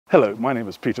Hello, my name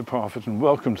is Peter Parfitt and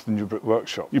welcome to the New Brick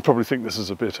Workshop. You probably think this is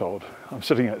a bit odd. I'm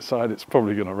sitting outside, it's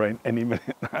probably going to rain any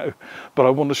minute now, but I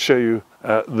want to show you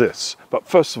this. But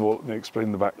first of all, let me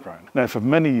explain the background. Now, for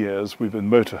many years we've been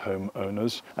motorhome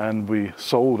owners and we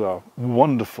sold our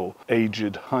wonderful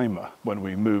aged Heimer when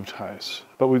we moved house.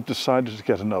 But we've decided to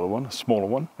get another one, a smaller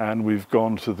one, and we've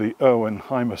gone to the Irwin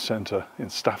Heimer Centre in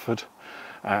Stafford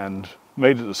and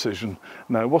made a decision.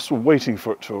 Now, whilst we're waiting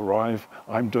for it to arrive,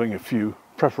 I'm doing a few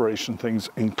preparation things,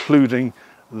 including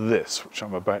this, which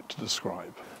I'm about to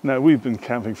describe. Now, we've been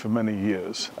camping for many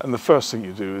years, and the first thing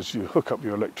you do is you hook up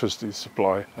your electricity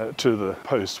supply to the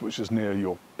post which is near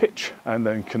your pitch, and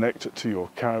then connect it to your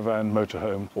caravan,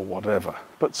 motorhome, or whatever.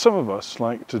 But some of us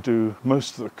like to do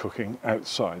most of the cooking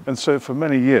outside, and so for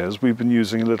many years we've been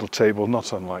using a little table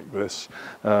not unlike this,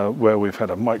 where we've had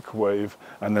a microwave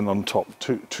and then on top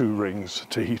two rings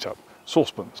to heat up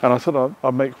saucepans. And I thought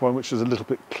I'd make one which is a little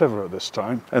bit cleverer this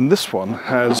time. And this one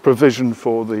has provision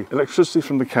for the electricity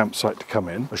from the campsite to come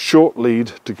in, a short lead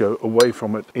to go away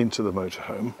from it into the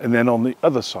motorhome, and then on the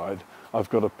other side I've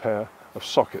got a pair of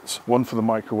sockets, one for the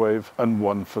microwave and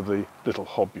one for the little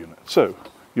hob unit. So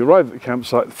you arrive at the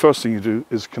campsite, the first thing you do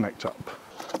is connect up.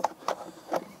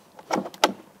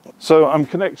 So I'm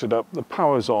connected up, the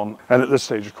power's on, and at this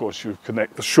stage of course you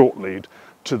connect the short lead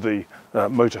to the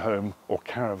motorhome or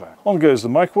caravan. On goes the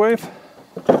microwave,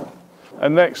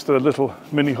 and next the little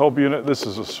mini hob unit. This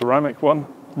is a ceramic one,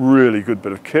 really good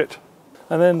bit of kit,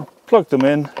 and then plug them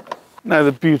in. Now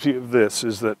the beauty of this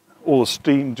is that all the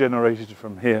steam generated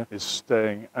from here is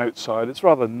staying outside. It's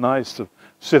rather nice to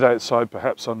sit outside,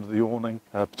 perhaps under the awning,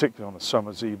 particularly on a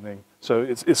summer's evening. So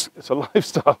it's a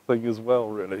lifestyle thing as well,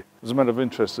 really. As a matter of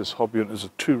interest, this hob unit is a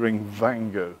 2-ring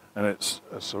Vango, and it's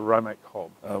a ceramic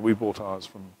hob. We bought ours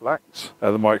from Black's.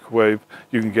 The microwave,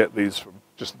 you can get these from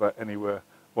just about anywhere,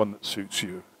 one that suits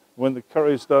you. When the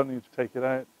curry's done, you take it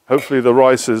out. Hopefully the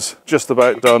rice is just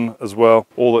about done as well.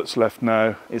 All that's left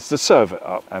now is to serve it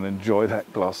up and enjoy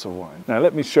that glass of wine. Now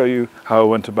let me show you how I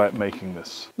went about making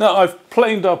this. Now I've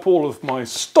planed up all of my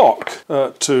stock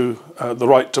to the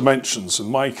right dimensions.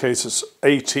 In my case it's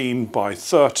 18 by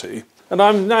 30. And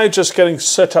I'm now just getting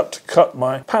set up to cut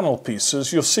my panel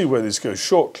pieces. You'll see where these go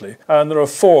shortly. And there are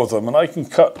 4 of them, and I can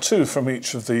cut 2 from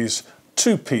each of these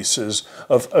 2 pieces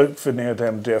of oak veneered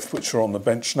MDF which are on the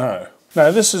bench now. Now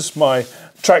this is my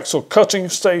Traxel cutting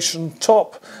station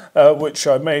top, which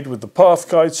I made with the path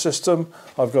guide system.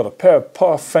 I've got a pair of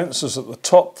path fences at the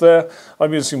top there.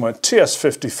 I'm using my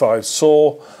TS55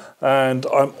 saw, and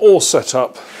I'm all set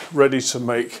up ready to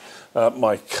make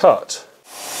my cut.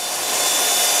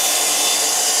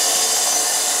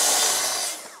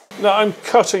 Now I'm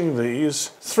cutting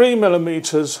these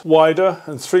 3mm wider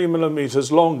and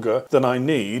 3mm longer than I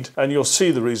need, and you'll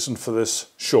see the reason for this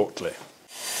shortly.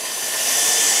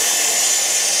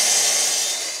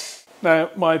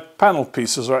 Now my panel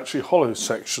pieces are actually hollow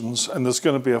sections, and there's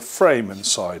going to be a frame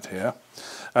inside here,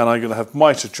 and I'm going to have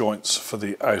mitre joints for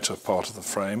the outer part of the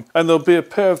frame, and there'll be a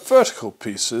pair of vertical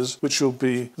pieces which will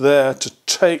be there to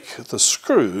take the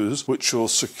screws which will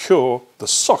secure the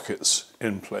sockets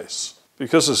in place.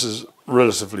 Because this is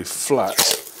relatively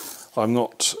flat, I'm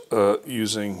not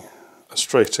using a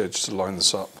straight edge to line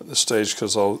this up at this stage,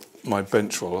 because my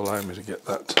bench will allow me to get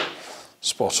that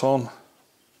spot on.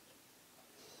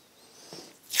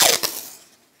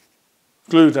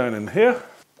 Glue down in here.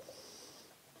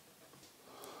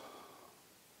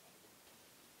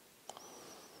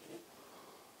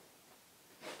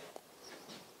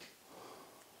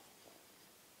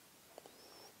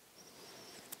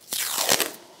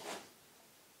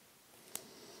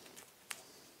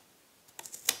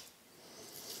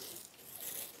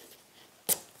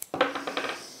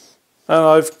 And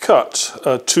I've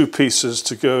cut 2 pieces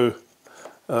to go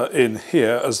in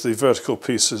here as the vertical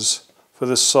pieces for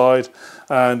this side,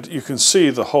 and you can see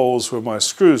the holes where my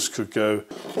screws could go.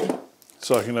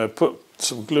 So I can now put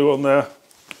some glue on there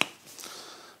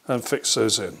and fix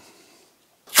those in.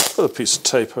 Put a piece of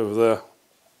tape over there,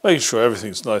 making sure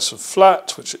everything's nice and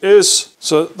flat, which it is.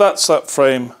 So that's that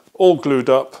frame all glued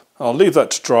up. I'll leave that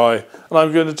to dry, and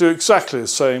I'm going to do exactly the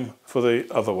same for the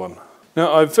other one.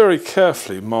 Now I've very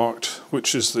carefully marked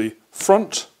which is the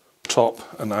front,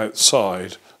 top and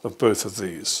outside of both of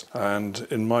these, and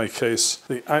in my case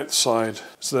the outside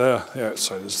is there, the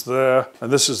outside is there,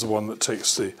 and this is the one that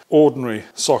takes the ordinary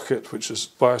socket which is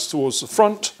biased towards the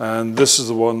front, and this is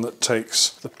the one that takes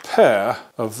the pair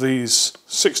of these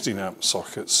 16 amp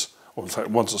sockets, or in fact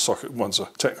one's a socket, one's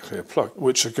technically a plug,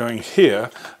 which are going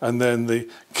here, and then the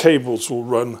cables will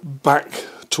run back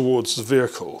towards the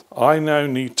vehicle. I now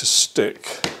need to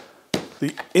stick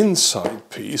the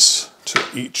inside piece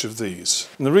to each of these.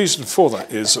 And the reason for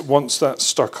that is that once that's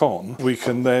stuck on, we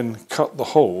can then cut the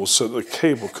holes so that the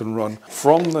cable can run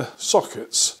from the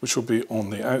sockets, which will be on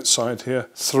the outside here,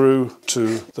 through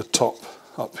to the top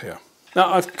up here.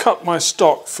 Now I've cut my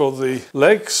stock for the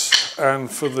legs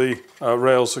and for the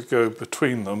rails that go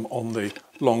between them on the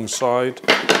long side,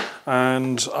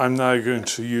 and I'm now going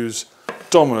to use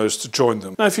dominoes to join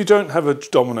them. Now if you don't have a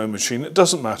domino machine, it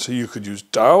doesn't matter. You could use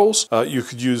dowels, you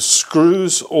could use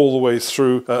screws all the way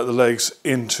through the legs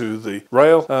into the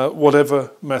rail,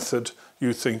 whatever method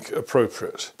you think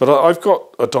appropriate. But I've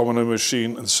got a domino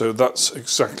machine, and so that's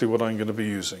exactly what I'm going to be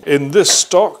using. In this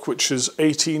stock, which is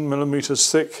 18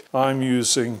 millimeters thick, I'm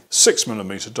using 6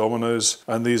 millimeter dominoes,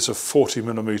 and these are 40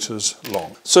 millimeters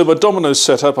long. So my dominoes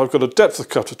set up, I've got a depth of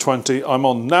cut of 20, I'm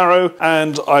on narrow,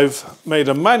 and I've made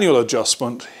a manual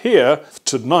adjustment here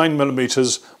to 9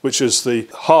 millimeters, which is the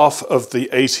half of the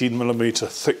 18 millimeter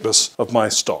thickness of my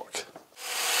stock.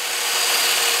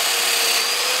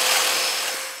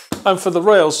 And for the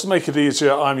rails, to make it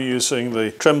easier, I'm using the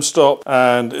trim stop,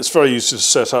 and it's very easy to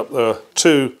set up. There are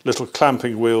two little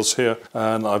clamping wheels here,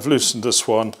 and I've loosened this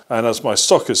one, and as my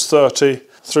stock is 30,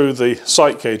 through the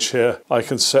sight gauge here, I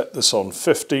can set this on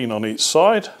 15 on each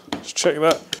side. Let's check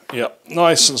that. Yep,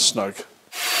 nice and snug.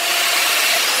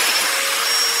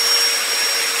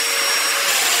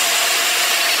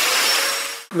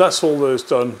 That's all those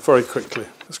done very quickly.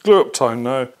 It's glue up time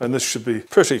now, and this should be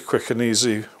pretty quick and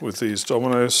easy with these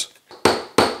dominoes.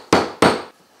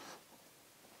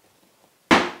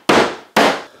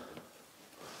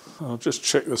 I'll just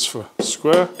check this for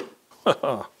square.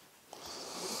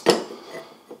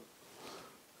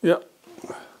 Yep.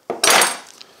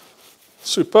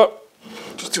 Super.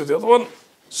 Just do the other one.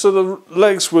 So the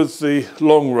legs with the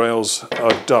long rails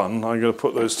are done. I'm going to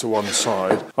put those to one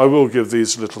side. I will give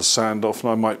these a little sand off,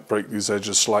 and I might break these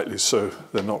edges slightly so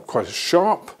they're not quite as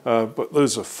sharp, but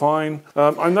those are fine.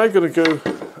 I'm now going to go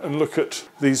and look at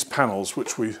these panels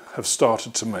which we have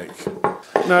started to make.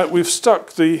 Now we've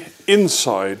stuck the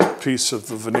inside piece of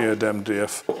the veneered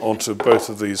MDF onto both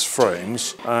of these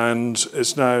frames, and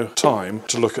it's now time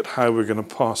to look at how we're going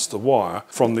to pass the wire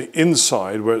from the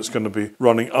inside, where it's going to be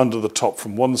running under the top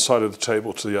from one side of the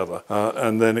table to the other,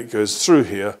 and then it goes through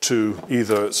here to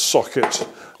either its socket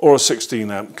or a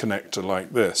 16 amp connector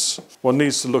like this. One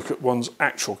needs to look at one's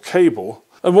actual cable,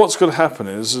 and what's going to happen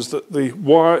is that the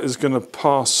wire is going to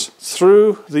pass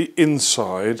through the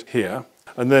inside here,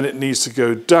 and then it needs to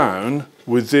go down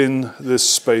within this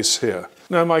space here.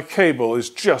 Now my cable is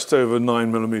just over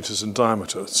 9 millimeters in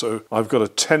diameter, so I've got a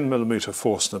 10 millimeter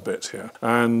Forstner bit here.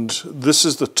 And this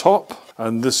is the top,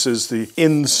 and this is the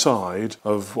inside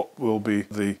of what will be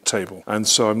the table. And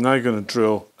so I'm now going to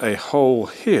drill a hole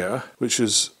here, which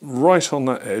is right on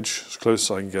that edge, as close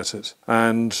as I can get it.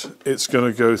 And it's going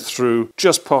to go through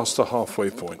just past the halfway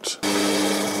point.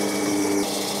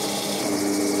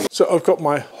 So I've got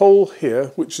my hole here,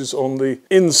 which is on the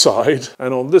inside,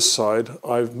 and on this side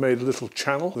I've made a little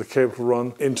channel for the cable to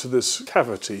run into this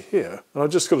cavity here, and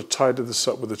I've just got to tidy this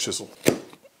up with a chisel.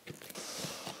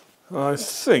 I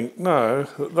think now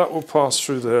that will pass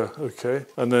through there, okay,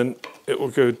 and then it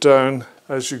will go down,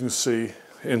 as you can see,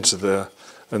 into there,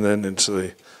 and then into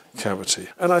the cavity.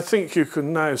 And I think you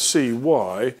can now see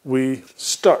why we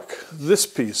stuck this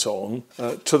piece on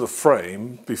to the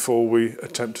frame before we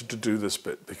attempted to do this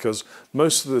bit, because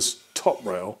most of this top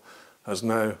rail has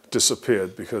now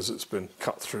disappeared because it's been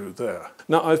cut through there.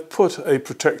 Now I've put a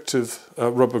protective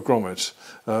rubber grommet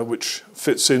which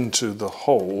fits into the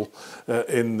hole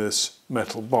in this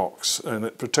metal box, and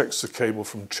it protects the cable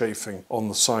from chafing on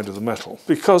the side of the metal.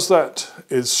 Because that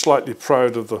is slightly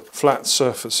proud of the flat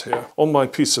surface here, on my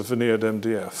piece of veneered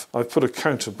MDF I've put a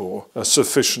counterbore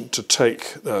sufficient to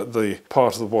take the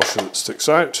part of the washer that sticks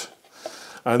out,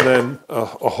 and then a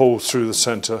hole through the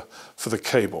centre for the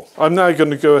cable. I'm now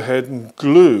going to go ahead and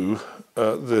glue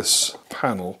this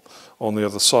panel on the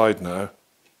other side now.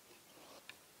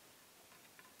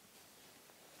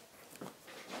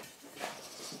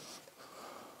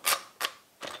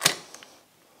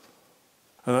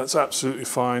 And that's absolutely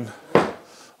fine.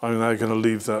 I'm now going to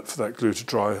leave that for that glue to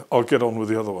dry. I'll get on with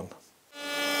the other one.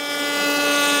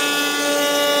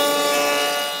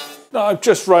 Now I've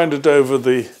just rounded over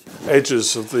the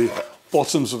edges of the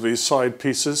bottoms of these side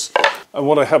pieces, and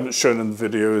what I haven't shown in the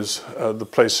video is the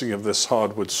placing of this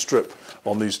hardwood strip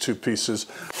on these two pieces.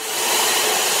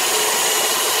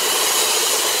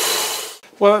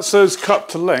 Well, that's those cut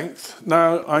to length.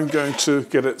 Now I'm going to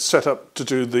get it set up to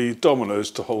do the dominoes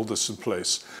to hold this in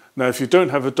place. Now if you don't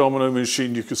have a domino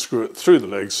machine, you can screw it through the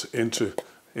legs into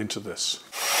this.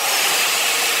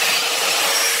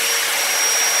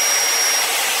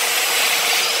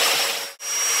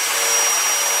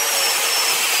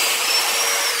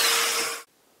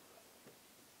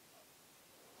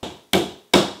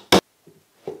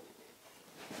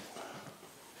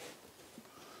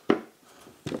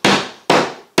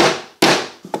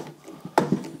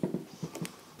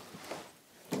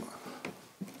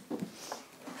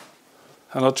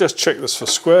 And I'll just check this for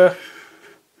square.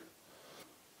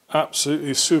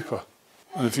 Absolutely super.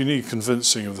 And if you need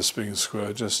convincing of this being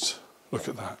square, just look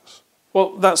at that.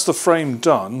 Well, that's the frame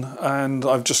done, and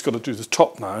I've just got to do the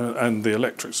top now, and the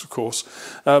electrics, of course.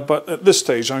 But at this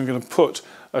stage, I'm going to put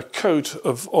a coat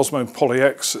of Osmo Poly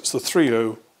X. It's the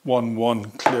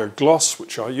 3011 clear gloss,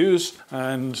 which I use,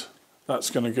 and that's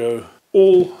going to go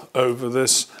all over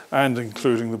this, and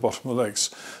including the bottom of the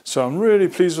legs. So I'm really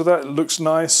pleased with that. It looks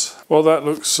nice. Well, that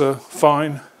looks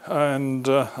fine, and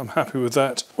I'm happy with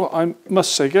that. Well, I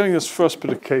must say, getting this first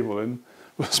bit of cable in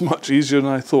was much easier than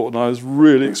I thought, and I was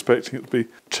really expecting it to be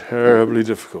terribly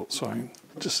difficult. So I'm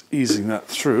just easing that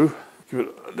through. Give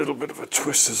it a little bit of a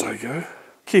twist as I go.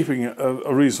 Keeping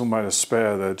a reasonable amount of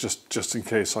spare there, just in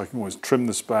case. I can always trim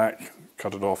this back,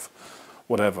 cut it off,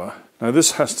 whatever. Now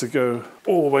this has to go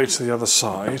all the way to the other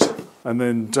side, and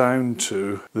then down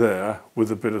to there with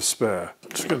a bit of spare. I'm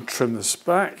just going to trim this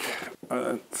back, and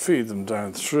then feed them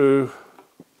down through.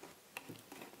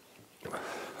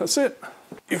 That's it.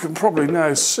 You can probably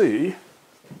now see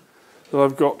that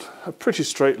I've got a pretty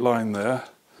straight line there,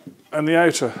 and the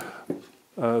outer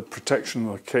protection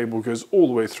of the cable goes all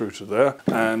the way through to there,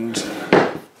 and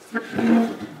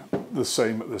the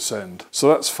same at this end. So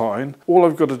that's fine. All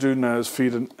I've got to do now is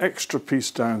feed an extra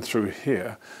piece down through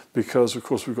here, because of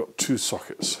course we've got two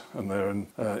sockets and they're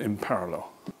in parallel.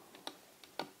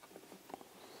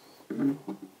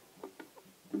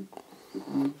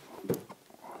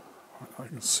 I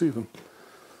can see them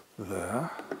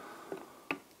there.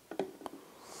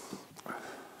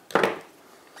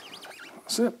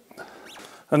 That's it.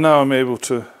 And now I'm able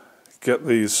to get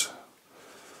these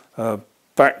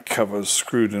back covers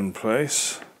screwed in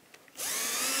place.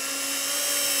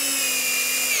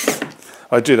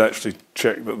 I did actually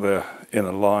check that they're in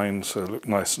a line, so they look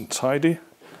nice and tidy.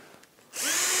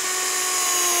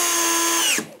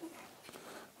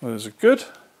 Those are good.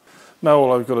 Now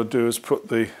all I've got to do is put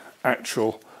the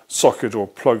actual socket or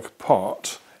plug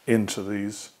part into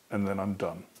these, and then I'm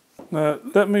done. Now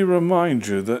let me remind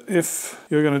you that if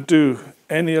you're going to do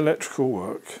any electrical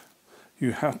work,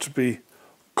 you have to be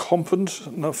competent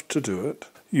enough to do it.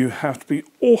 You have to be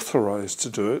authorized to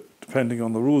do it, depending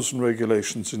on the rules and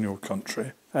regulations in your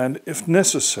country. And if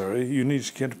necessary, you need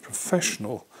to get a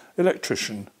professional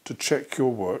electrician to check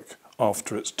your work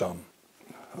after it's done.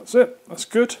 That's it. That's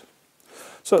good.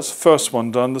 So that's the first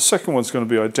one done. The second one's going to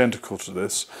be identical to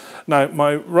this. Now,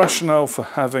 my rationale for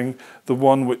having the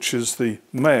one which is the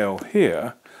male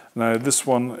here, now this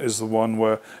one is the one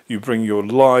where you bring your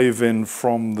live in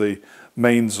from the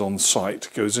mains on site,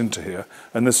 goes into here,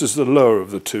 and this is the lower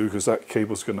of the two because that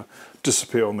cable's going to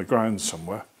disappear on the ground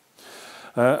somewhere.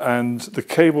 And the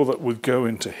cable that would go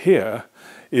into here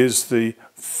is the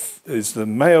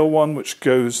male one, which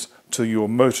goes to your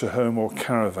motorhome or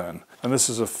caravan. And this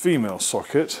is a female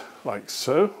socket, like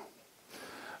so.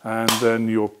 And then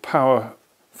your power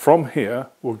from here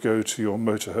will go to your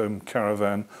motorhome,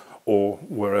 caravan, or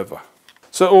wherever.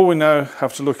 So all we now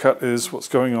have to look at is what's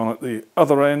going on at the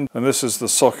other end. And this is the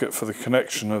socket for the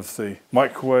connection of the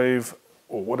microwave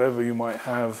or whatever you might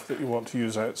have that you want to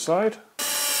use outside.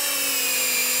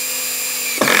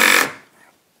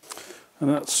 And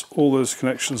that's all those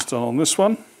connections done on this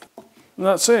one. And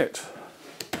that's it.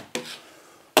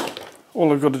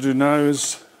 All I've got to do now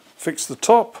is fix the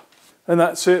top, and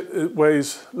that's it. It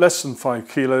weighs less than 5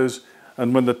 kilos,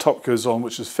 and when the top goes on,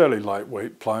 which is fairly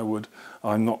lightweight plywood,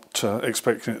 I'm not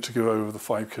expecting it to go over the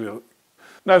 5 kilo.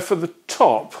 Now for the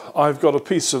top, I've got a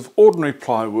piece of ordinary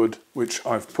plywood which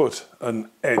I've put an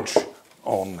edge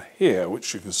on here,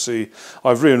 which you can see.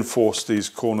 I've reinforced these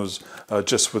corners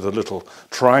just with a little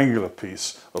triangular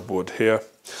piece of wood here.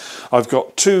 I've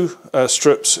got two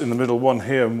strips in the middle, one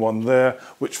here and one there,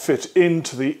 which fit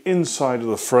into the inside of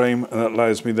the frame, and that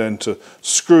allows me then to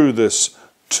screw this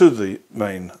to the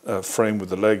main frame with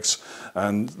the legs,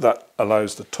 and that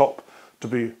allows the top to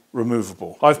be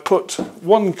removable. I've put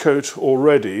one coat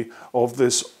already of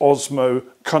this Osmo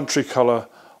Country Colour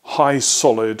High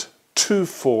Solid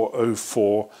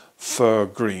 2404 Fir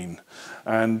Green,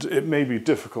 and it may be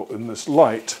difficult in this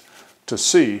light to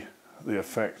see the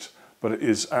effect, but it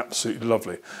is absolutely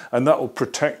lovely, and that will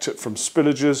protect it from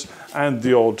spillages and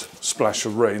the odd splash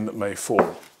of rain that may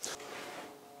fall.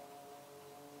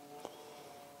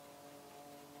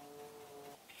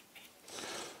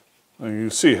 And you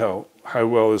see how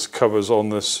well this covers on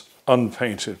this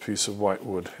unpainted piece of white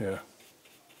wood here.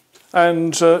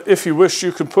 And if you wish,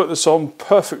 you can put this on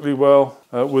perfectly well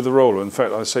with a roller. In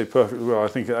fact, I say perfectly well, I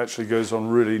think it actually goes on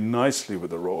really nicely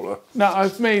with a roller. Now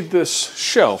I've made this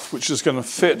shelf which is going to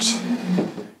fit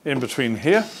in between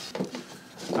here,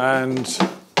 and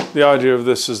The idea of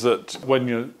this is that when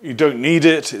you don't need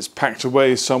it, it's packed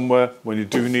away somewhere. When you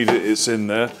do need it, it's in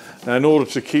there. Now, in order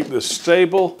to keep this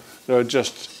stable, there are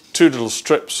just two little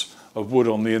strips of wood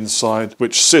on the inside,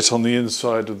 which sit on the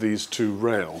inside of these two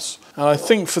rails. And I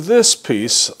think for this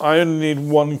piece, I only need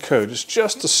one coat. It's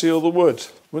just to seal the wood.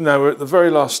 Well, now we're at the very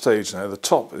last stage now. The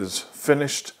top is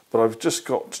finished, but I've just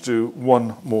got to do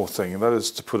one more thing, and that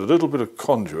is to put a little bit of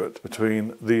conduit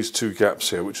between these two gaps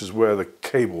here, which is where the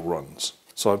cable runs.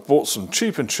 So I've bought some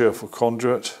cheap and cheerful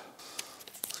conduit.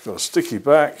 It's got a sticky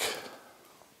back.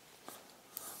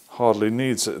 Hardly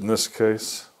needs it in this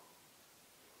case.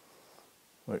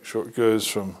 Make sure it goes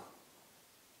from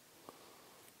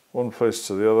one place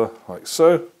to the other, like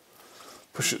so.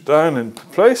 Push it down into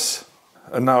place.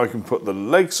 And now I can put the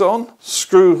legs on,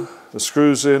 screw the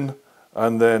screws in,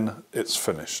 and then it's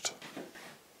finished.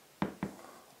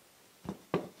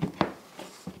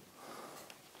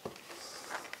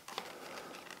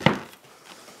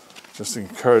 Just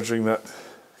encouraging that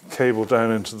cable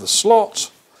down into the slot.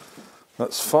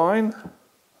 That's fine.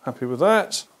 Happy with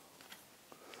that.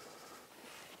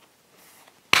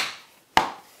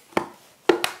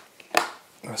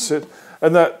 That's it.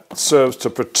 And that serves to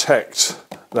protect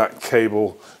that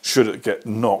cable should it get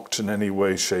knocked in any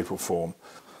way, shape or form.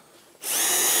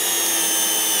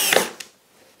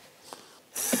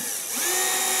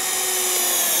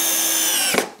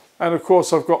 And of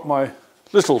course I've got my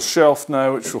little shelf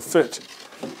now which will fit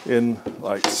in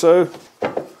like so.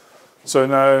 So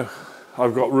now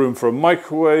I've got room for a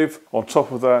microwave. On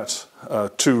top of that,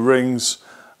 two rings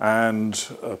and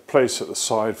a place at the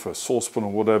side for a saucepan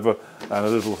or whatever, and a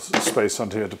little space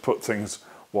under here to put things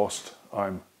whilst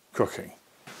I'm cooking.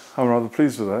 I'm rather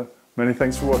pleased with that. Many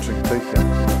thanks for watching. Take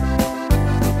care.